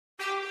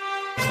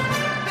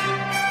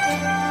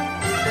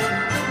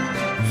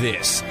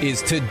This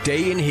is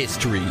Today in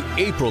History,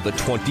 April the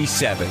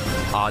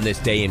 27th. On this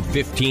day in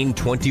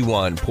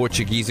 1521,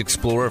 Portuguese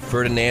explorer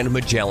Ferdinand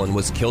Magellan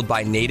was killed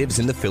by natives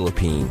in the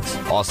Philippines.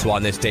 Also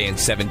on this day in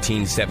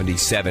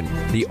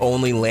 1777, the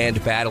only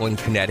land battle in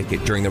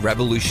Connecticut during the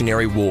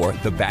Revolutionary War,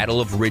 the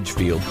Battle of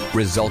Ridgefield,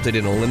 resulted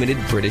in a limited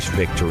British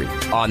victory.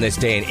 On this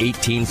day in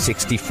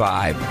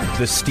 1865,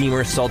 the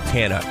steamer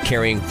Sultana,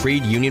 carrying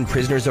freed Union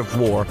prisoners of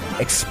war,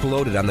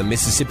 exploded on the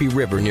Mississippi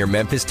River near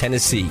Memphis,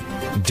 Tennessee.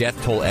 Death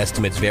toll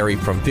estimates vary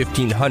from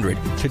 1,500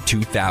 to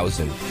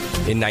 2,000.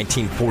 In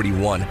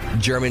 1941,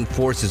 German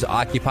forces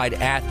occupied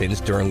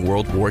Athens during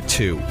World War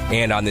II.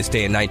 And on this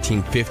day in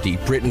 1950,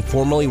 Britain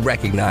formally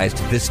recognized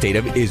the State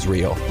of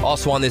Israel.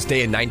 Also on this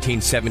day in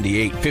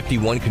 1978,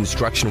 51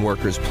 construction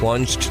workers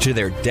plunged to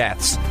their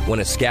deaths when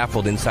a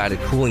scaffold inside a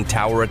cooling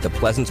tower at the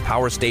Pleasants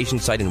Power Station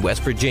site in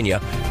West Virginia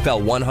fell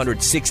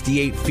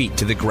 168 feet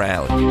to the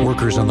ground.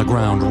 Workers on the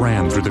ground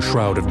ran through the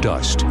shroud of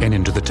dust and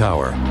into the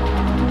tower.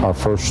 Our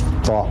first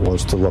thought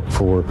was to look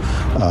for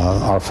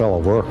our fellow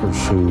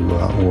workers who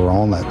were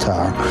on that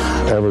tower.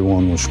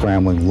 Everyone was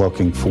scrambling,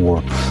 looking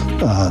for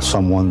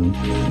someone,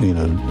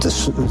 to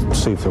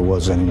see if there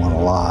was anyone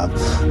alive.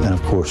 And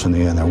of course, in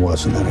the end, there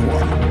wasn't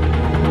anyone.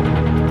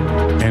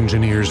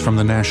 Engineers from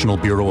the National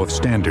Bureau of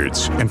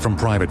Standards and from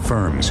private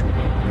firms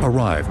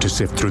arrived to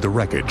sift through the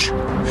wreckage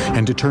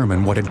and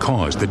determine what had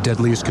caused the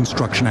deadliest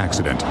construction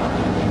accident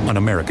on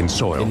American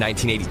soil. In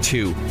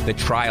 1982, the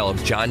trial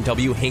of John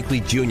W. Hinckley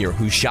Jr.,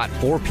 who shot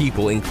 4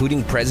 people,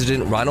 including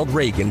President Ronald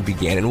Reagan,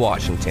 began in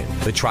Washington.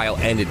 The trial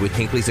ended with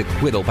Hinckley's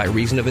acquittal by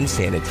reason of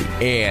insanity.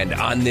 And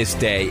on this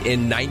day,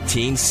 in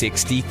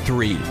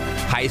 1963,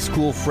 high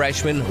school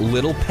freshman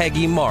Little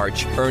Peggy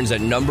March earns a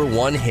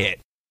 #1 hit.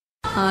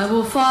 I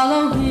will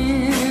follow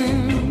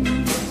him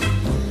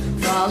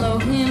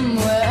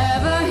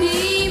wherever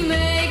he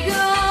may go.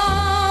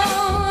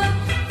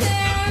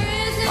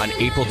 On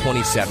April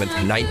 27th,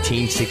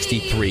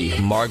 1963,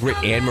 Margaret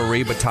Ann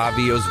Marie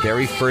Battavio's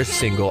very first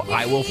single,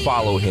 I Will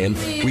Follow Him,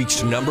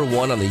 reached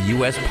 #1 on the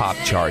U.S. pop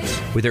charts.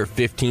 With her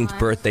 15th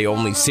birthday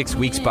only 6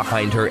 weeks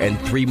behind her and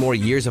 3 more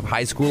years of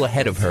high school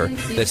ahead of her,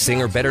 the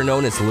singer, better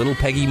known as Little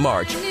Peggy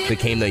March,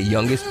 became the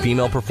youngest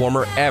female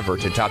performer ever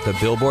to top the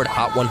Billboard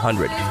Hot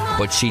 100.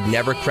 But she'd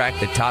never crack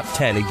the top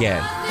 10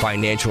 again.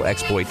 Financial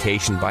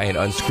exploitation by an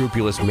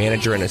unscrupulous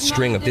manager and a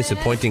string of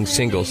disappointing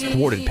singles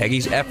thwarted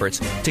Peggy's efforts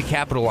to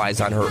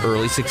capitalize on her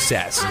early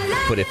success.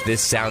 But if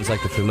this sounds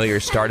like the familiar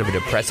start of a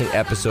depressing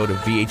episode of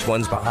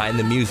VH1's Behind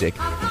the Music,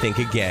 think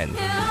again.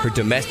 Her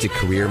domestic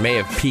career may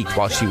have peaked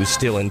while she was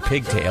still in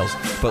pigtails,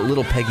 but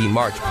Little Peggy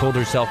March pulled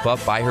herself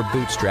up by her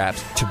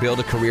bootstraps to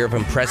build a career of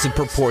impressive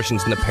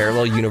proportions in the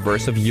parallel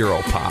universe of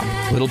Europop.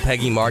 Little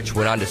Peggy March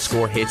went on to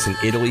score hits in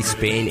Italy,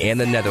 Spain, and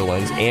the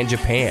Netherlands, and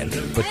Japan,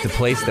 but the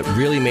place that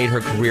really made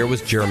her career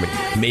was Germany.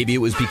 Maybe it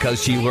was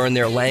because she learned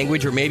their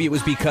language, or maybe it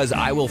was because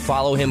I Will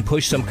Follow Him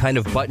pushed some kind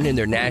of button in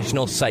their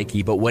national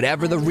psyche, but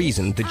whatever the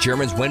reason, the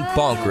Germans went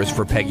bonkers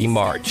for Peggy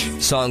March.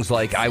 Songs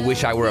like I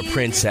Wish I Were a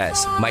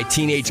Princess, My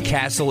Teenage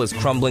Castle is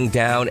Crumbling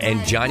Down,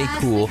 and Johnny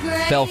Cool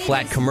fell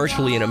flat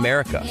commercially in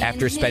America.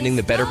 After spending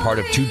the better part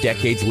of 2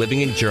 decades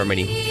living in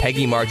Germany,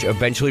 Peggy March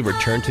eventually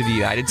returned to the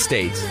United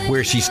States,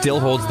 where she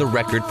still holds the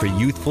record for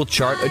youthful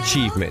chart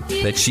achievement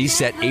that she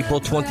set April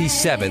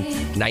 27,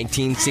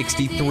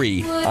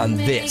 1963, on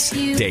this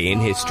day in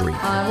history.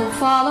 I will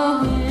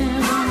follow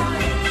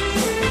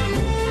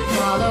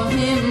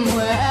him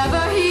wherever